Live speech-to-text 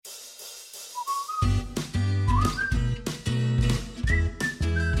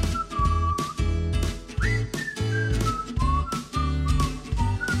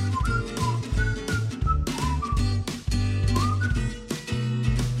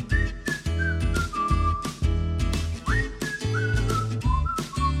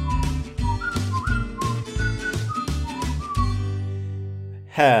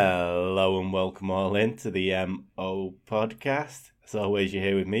Hello and welcome all into the MO podcast. As always, you're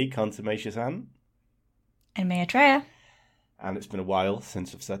here with me, Contumacious Ant. And me, Atreya. And it's been a while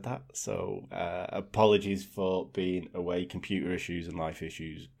since I've said that, so apologies for being away. Computer issues and life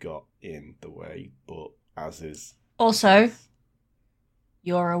issues got in the way, but as is. Also,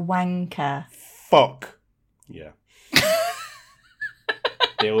 you're a wanker. Fuck! Yeah.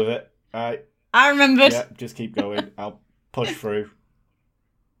 Deal with it. All right. I remembered. Yeah, just keep going. I'll push through.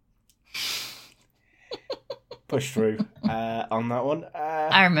 On that one.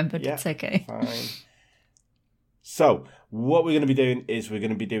 I remembered. Yeah, it's okay. Fine. So, what we're going to be doing is we're going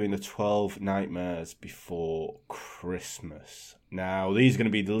to be doing the 12 Nightmares Before Christmas. Now, these are going to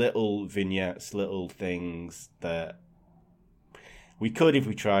be the little vignettes, little things that we could if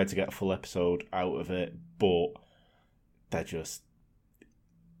we tried to get a full episode out of it, but they're just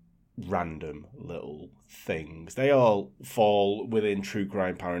random little things. They all fall within true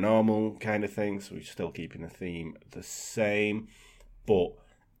crime paranormal kind of things, so we're still keeping the theme the same, but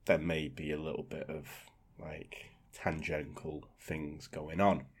there may be a little bit of like tangential things going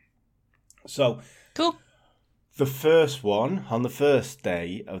on. So cool. The first one, on the first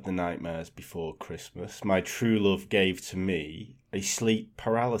day of the Nightmares Before Christmas, my true love gave to me a sleep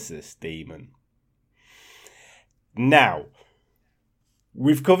paralysis demon. Now,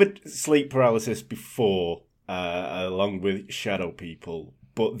 we've covered sleep paralysis before, along with shadow people,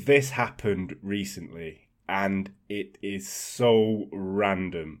 but this happened recently, and it is so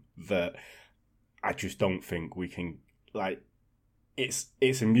random that I just don't think we can, like,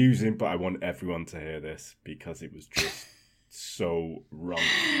 it's amusing, but I want everyone to hear this because it was just so wrong.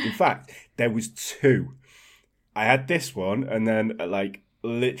 In fact, there was two. I had this one, and then, like,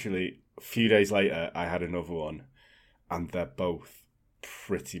 literally a few days later, I had another one, and they're both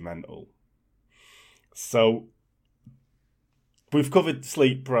pretty mental. So, we've covered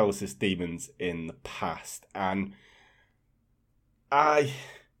sleep paralysis demons in the past, and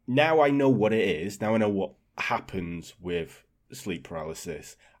now I know what it is. Now I know what happens with sleep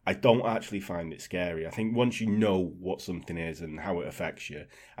paralysis. I don't actually find it scary. I think once you know what something is and how it affects you,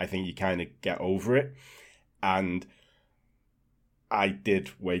 I think you kind of get over it. And I did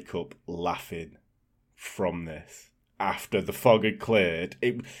wake up laughing from this. After the fog had cleared,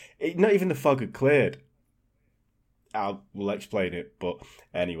 it not even the fog had cleared. We'll explain it, but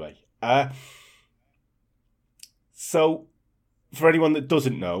anyway. So, for anyone that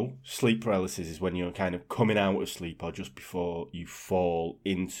doesn't know, sleep paralysis is when you're kind of coming out of sleep or just before you fall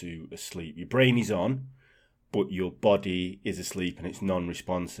into a sleep. Your brain is on, but your body is asleep and it's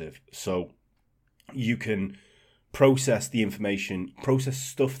non-responsive. So, you can process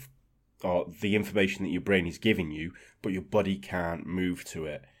stuff or the information that your brain is giving you, but your body can't move to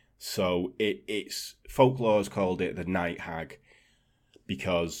it. So it's folklore's called it the night hag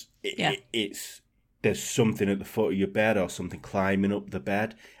because it's there's something at the foot of your bed or something climbing up the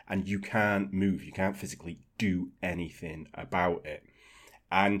bed and you can't move. You can't physically do anything about it.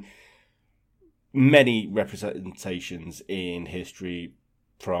 And many representations in history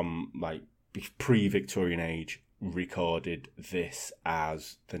from like pre-Victorian age recorded this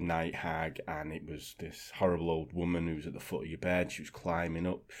as the night hag, and it was this horrible old woman who was at the foot of your bed. She was climbing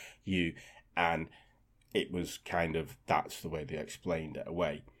up you, and it was kind of, that's the way they explained it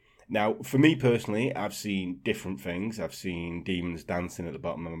away. Now, for me personally, I've seen different things. I've seen demons dancing at the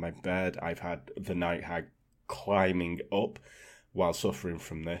bottom of my bed. I've had the night hag climbing up while suffering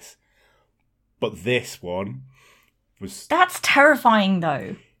from this. But this one was... That's terrifying,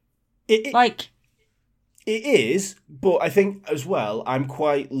 though. It is, but I think as well, I'm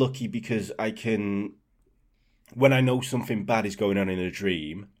quite lucky because I can, when I know something bad is going on in a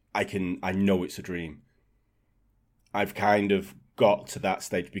dream, I know it's a dream. I've kind of got to that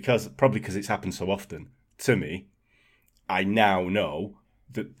stage probably because it's happened so often to me. I now know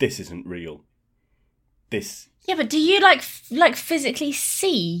that this isn't real. Yeah, but do you like physically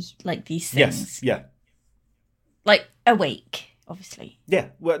see like these things? Yes, yeah. Like awake, obviously. Yeah,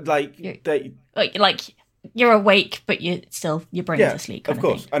 well, you're awake, but your brain is asleep. Of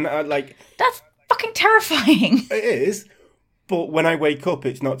course, and I that's fucking terrifying. It is, but when I wake up,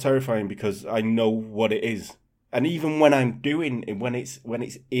 it's not terrifying because I know what it is, and even when I'm doing it, when it's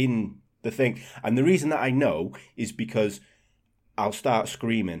in the thing, and the reason that I know is because I'll start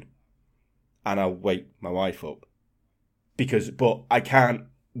screaming, and I'll wake my wife up, but I can't.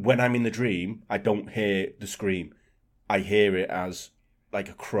 When I'm in the dream, I don't hear the scream. I hear it as like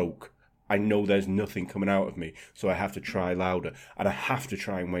a croak. I know there's nothing coming out of me, so I have to try louder, and I have to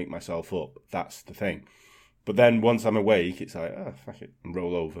try and wake myself up. That's the thing. But then once I'm awake, it's like, oh, fuck it, and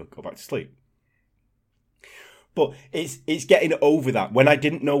roll over, go back to sleep. But it's getting over that. When I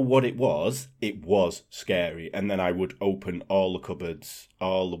didn't know what it was scary. And then I would open all the cupboards,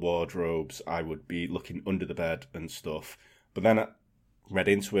 all the wardrobes. I would be looking under the bed and stuff. But then I read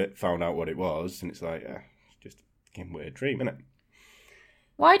into it, found out what it was, and it's like, it's just a fucking weird dream, isn't it?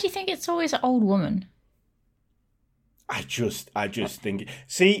 Why do you think it's always an old woman? I just think...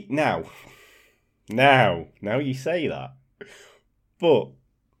 See, now you say that. But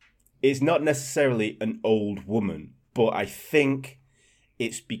it's not necessarily an old woman. But I think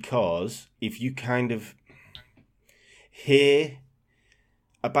it's because if you kind of hear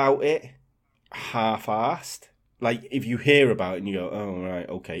about it half-assed, like if you hear about it and you go, oh, right,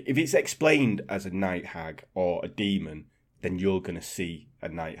 okay. If it's explained as a night hag or a demon, then you're going to see a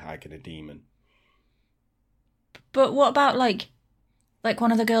night hag and a demon. But what about like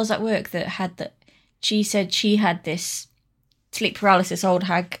one of the girls at work that had that? She said she had this sleep paralysis, old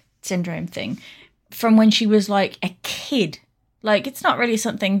hag syndrome thing from when she was like a kid. Like, it's not really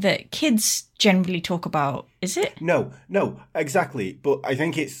something that kids generally talk about, is it? No, exactly. But I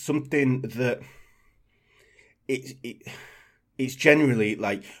think it's something that it's generally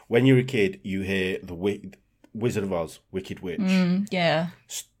like when you're a kid, you hear the Wizard of Oz, Wicked Witch. Yeah.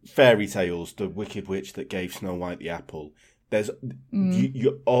 Fairy tales, the Wicked Witch that gave Snow White the apple. There's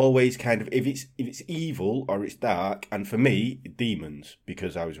you're always kind of if it's evil or it's dark, and for me, demons,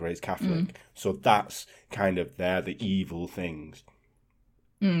 because I was raised Catholic. So that's kind of they're the evil things.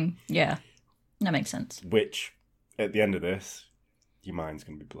 Yeah, that makes sense. Which at the end of this, your mind's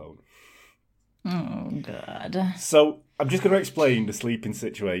gonna be blown. Oh God. So I'm just gonna explain the sleeping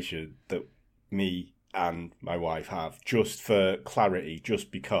situation that me and my wife have, just for clarity,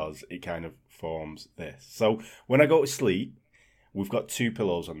 just because it kind of forms this. So when I go to sleep, we've got 2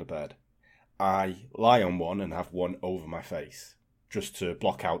 pillows on the bed. I lie on one and have one over my face, just to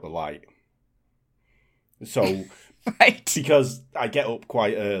block out the light. So, right. Because I get up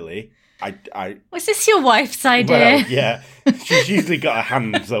quite early, Was this your wife's idea? Well, yeah. She's usually got her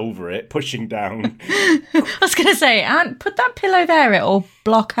hands over it, pushing down. I was going to say, Aunt, put that pillow there. It'll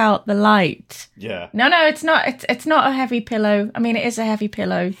block out the light. Yeah. No, it's not. It's not a heavy pillow. I mean, it is a heavy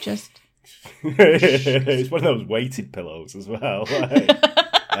pillow, just... It's one of those weighted pillows as well.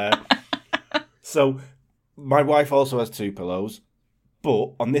 So, my wife also has 2 pillows,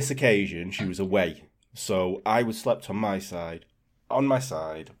 but on this occasion, she was away. So, I was slept on my side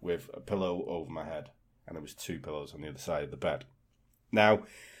with a pillow over my head, and there was 2 pillows on the other side of the bed. Now,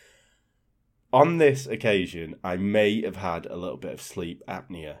 on this occasion, I may have had a little bit of sleep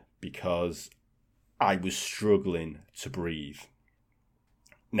apnea because I was struggling to breathe.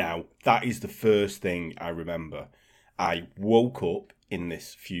 Now, that is the first thing I remember. I woke up in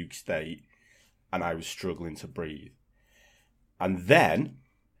this fugue state, and I was struggling to breathe. And then,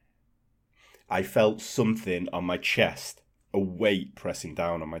 I felt something on my chest, a weight pressing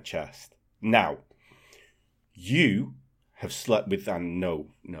down on my chest. Now, you have slept with,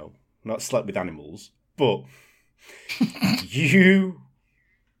 not slept with animals, but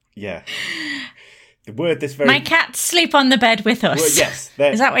yeah. The word this very... My cats sleep on the bed with us. Well, yes.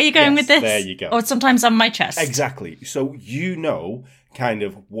 Is that where you're going with this? There you go. Or sometimes on my chest. Exactly. So you know kind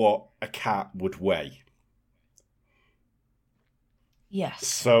of what a cat would weigh. Yes.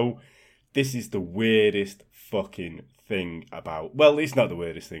 So this is the weirdest fucking thing about... Well, it's not the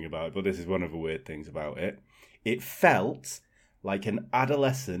weirdest thing about it, but this is one of the weird things about it. It felt like an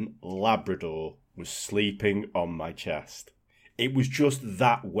adolescent Labrador was sleeping on my chest. It was just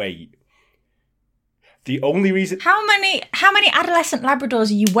that weight. The only reason... How many adolescent Labradors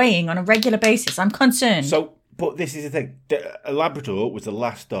are you weighing on a regular basis? I'm concerned. So, but this is the thing. A Labrador was the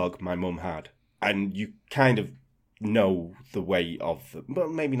last dog my mum had. And you kind of know the weight of them. Well,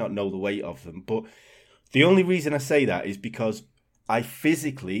 maybe not know the weight of them. But the only reason I say that is because I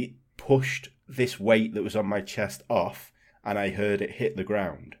physically pushed this weight that was on my chest off and I heard it hit the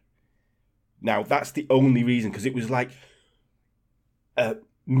ground. Now, that's the only reason. Because it was like a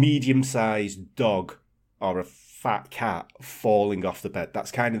medium-sized dog or a fat cat falling off the bed.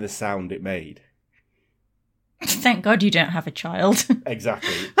 That's kind of the sound it made. Thank God you don't have a child.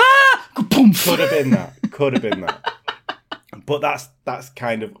 Exactly. Ah! Could have been that. But that's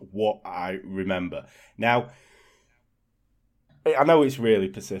kind of what I remember. Now, I know it's really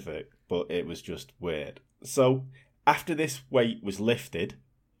specific, but it was just weird. So, after this weight was lifted,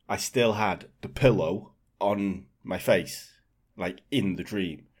 I still had the pillow on my face, like in the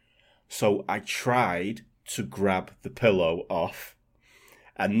dream. So I tried to grab the pillow off.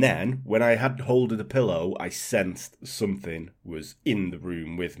 And then, when I had hold of the pillow, I sensed something was in the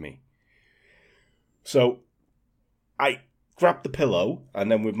room with me. So I grabbed the pillow,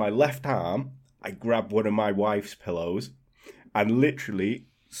 and then with my left arm, I grabbed one of my wife's pillows and literally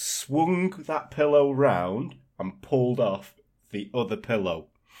swung that pillow round and pulled off the other pillow.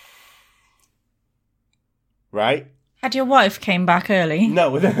 Right? Had your wife came back early?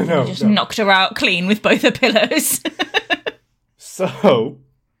 No. You just knocked her out clean with both her pillows. So,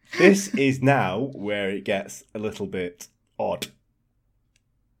 this is now where it gets a little bit odd.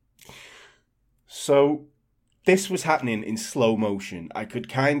 So, this was happening in slow motion. I could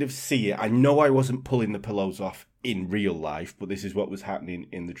kind of see it. I know I wasn't pulling the pillows off in real life, but this is what was happening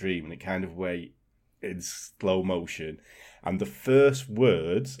in the dream, and it kind of way in slow motion. And the first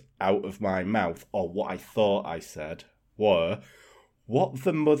words out of my mouth, or what I thought I said, were, "What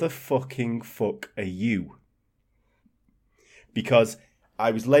the motherfucking fuck are you?" Because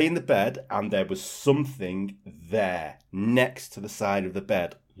I was laying in the bed and there was something there next to the side of the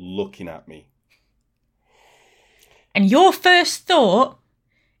bed looking at me. And your first thought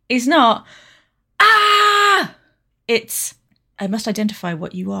is not, "Ah!" It's, "I must identify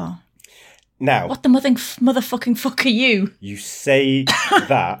what you are." Now, what the motherfucking fuck are you? You say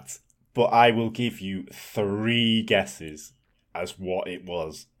that, but I will give you 3 guesses as what it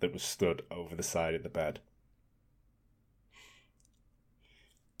was that was stood over the side of the bed.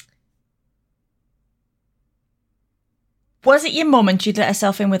 Was it your mum and she'd let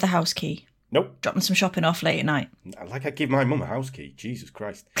herself in with a house key? Nope. Dropping some shopping off late at night? Like I give my mum a house key. Jesus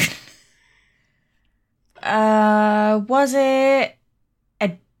Christ. Was it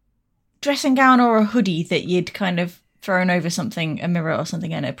a dressing gown or a hoodie that you'd kind of thrown over something, a mirror or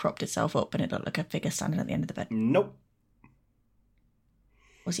something, and it propped itself up and it looked like a figure standing at the end of the bed? Nope.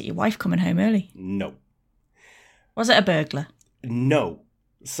 Was it your wife coming home early? No. Was it a burglar? No.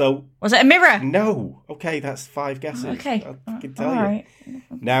 So... Was it a mirror? No. Okay, that's 5 guesses. Okay. I can tell you. Right.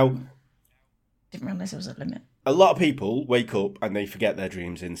 Now... Didn't realise there was a limit. A lot of people wake up and they forget their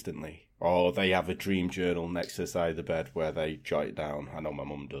dreams instantly. Or they have a dream journal next to the side of the bed where they jot it down. I know my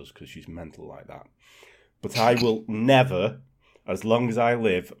mum does because she's mental like that. But I will never, as long as I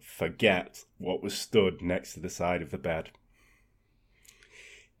live, forget what was stood next to the side of the bed.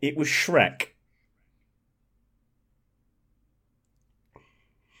 It was Shrek.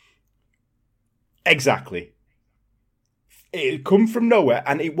 Exactly. It had come from nowhere,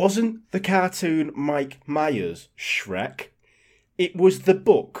 and it wasn't the cartoon Mike Myers Shrek. It was the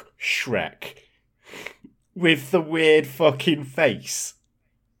book Shrek. With the weird fucking face.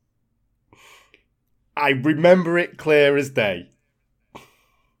 I remember it clear as day.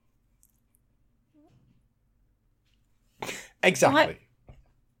 Exactly.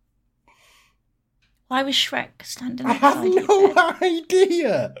 Why was Shrek standing I outside have your no bed?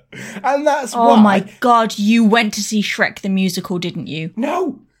 idea. And that's why... Oh my God, you went to see Shrek the musical, didn't you?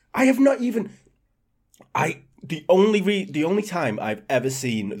 No, I have not even... The only time I've ever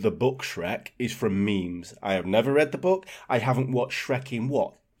seen the book Shrek is from memes. I have never read the book. I haven't watched Shrek in,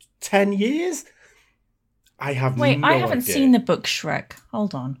 10 years? I have no idea. Wait, I haven't seen the book Shrek.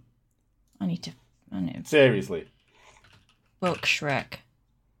 Hold on. I need to... Seriously. Book Shrek.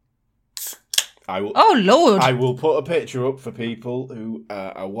 I will, oh, Lord. I will put a picture up for people who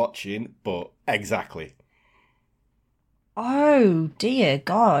are watching, but exactly. Oh, dear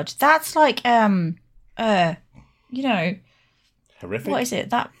God. That's like, Horrific. What is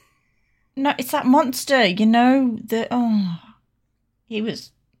it? No, it's that monster, he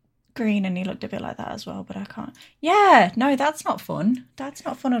was green and he looked a bit like that as well, but I can't. Yeah, no, that's not fun. That's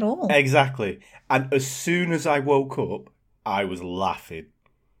not fun at all. Exactly. And as soon as I woke up, I was laughing.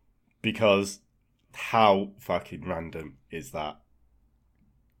 Because how fucking random is that?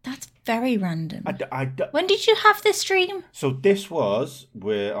 That's very random. I when did you have this dream? So this was,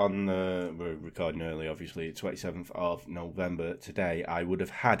 we're recording early, obviously, 27th of November today. I would have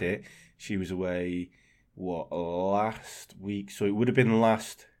had it. She was away, last week? So it would have been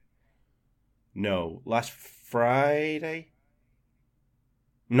last Friday?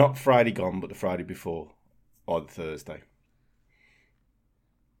 Not Friday gone, but the Friday before, or the Thursday.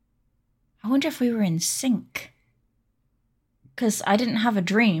 I wonder if we were in sync. Because I didn't have a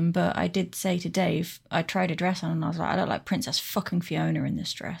dream, but I did say to Dave, I tried a dress on and I was like, I look like Princess fucking Fiona in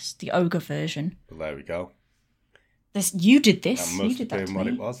this dress. The ogre version. Well, there we go. You did this. That must you did have that been to what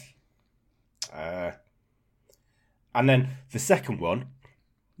me. it was. And then the second one.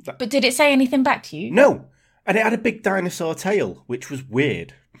 But did it say anything back to you? No. And it had a big dinosaur tail, which was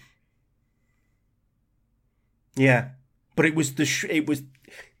weird. Yeah. But it was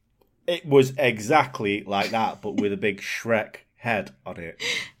it was exactly like that, but with a big Shrek head on it.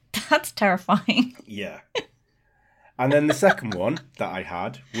 That's terrifying. Yeah. And then the second one that I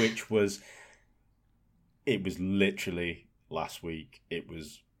had, it was literally last week. It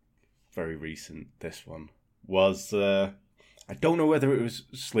was very recent, this one, was, I don't know whether it was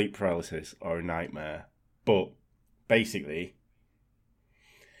sleep paralysis or a nightmare, but basically,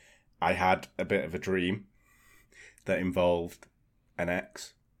 I had a bit of a dream that involved an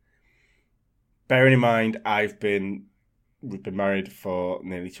ex. Bearing in mind, we've been married for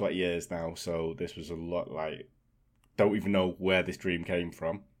nearly 20 years now, so this was a lot like, don't even know where this dream came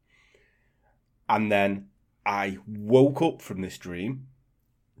from. And then I woke up from this dream,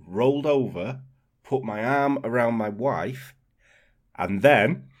 rolled over, put my arm around my wife, and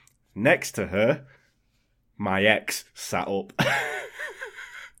then, next to her, my ex sat up.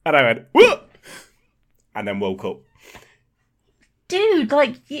 And I went, "What?" And then woke up. Dude,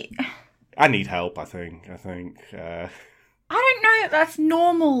 like... I need help, I think. I don't know if that's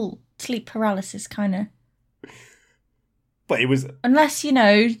normal sleep paralysis, kind of. But it was... Unless, you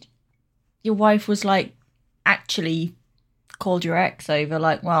know, your wife was, like, actually called your ex over,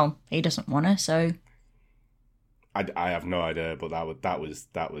 like, well, he doesn't want her, so... I have no idea, but that was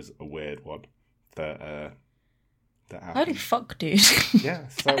a weird one that happened. Holy fuck, dude. Yeah.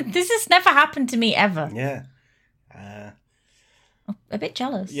 So... This has never happened to me ever. Yeah. I'm a bit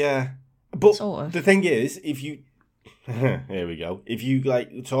jealous. Yeah. But sort of. The thing is, if you... Here we go. If you,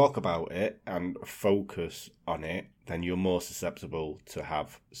 like, talk about it and focus on it, then you're more susceptible to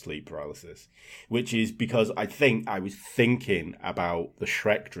have sleep paralysis. Which is because I think I was thinking about the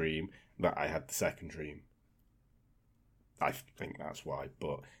Shrek dream that I had the second dream. I think that's why.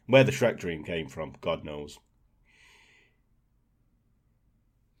 But where the Shrek dream came from, God knows.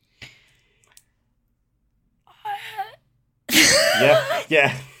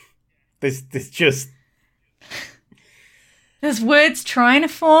 Yeah. There's just... There's words trying to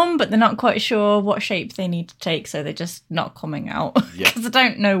form, but they're not quite sure what shape they need to take, so they're just not coming out. Yeah. Because I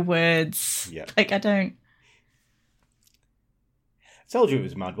don't know words. Yeah. Like, I don't... I told you it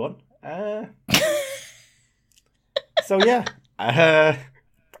was a mad one. So, yeah. I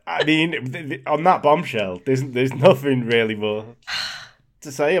mean, on that bombshell, there's nothing really more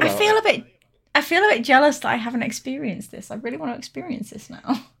to say about it. I feel a bit jealous that I haven't experienced this. I really want to experience this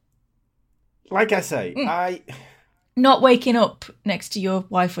now. Like I say, Not waking up next to your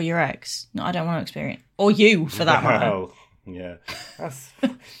wife or your ex. No, I don't want to experience. Or you, for that matter. Well, yeah. That's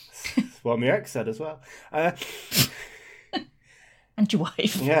what my ex said as well. And your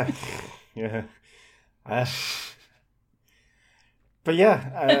wife. Yeah. But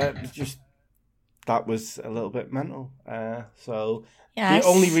yeah, just that was a little bit mental. So yes. The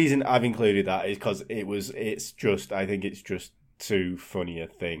only reason I've included that is because I think it's just too funny a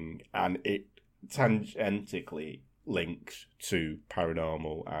thing, and it tangentially links to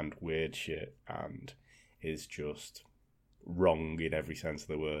paranormal and weird shit, and is just wrong in every sense of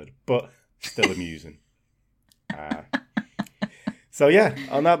the word, but still amusing. So yeah,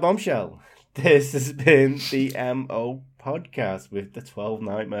 on that bombshell, this has been the MO podcast with the 12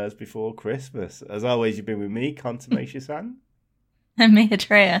 Nightmares Before Christmas. As always, you've been with me, Contumacious Anne. And me,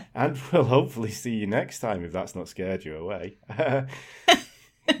 Atreya. And we'll hopefully see you next time if that's not scared you away.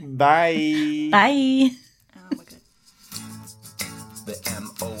 Bye. Bye. Oh my God. The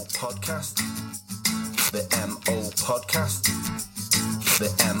MO podcast. The MO podcast. The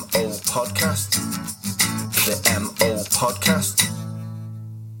MO podcast. The MO podcast.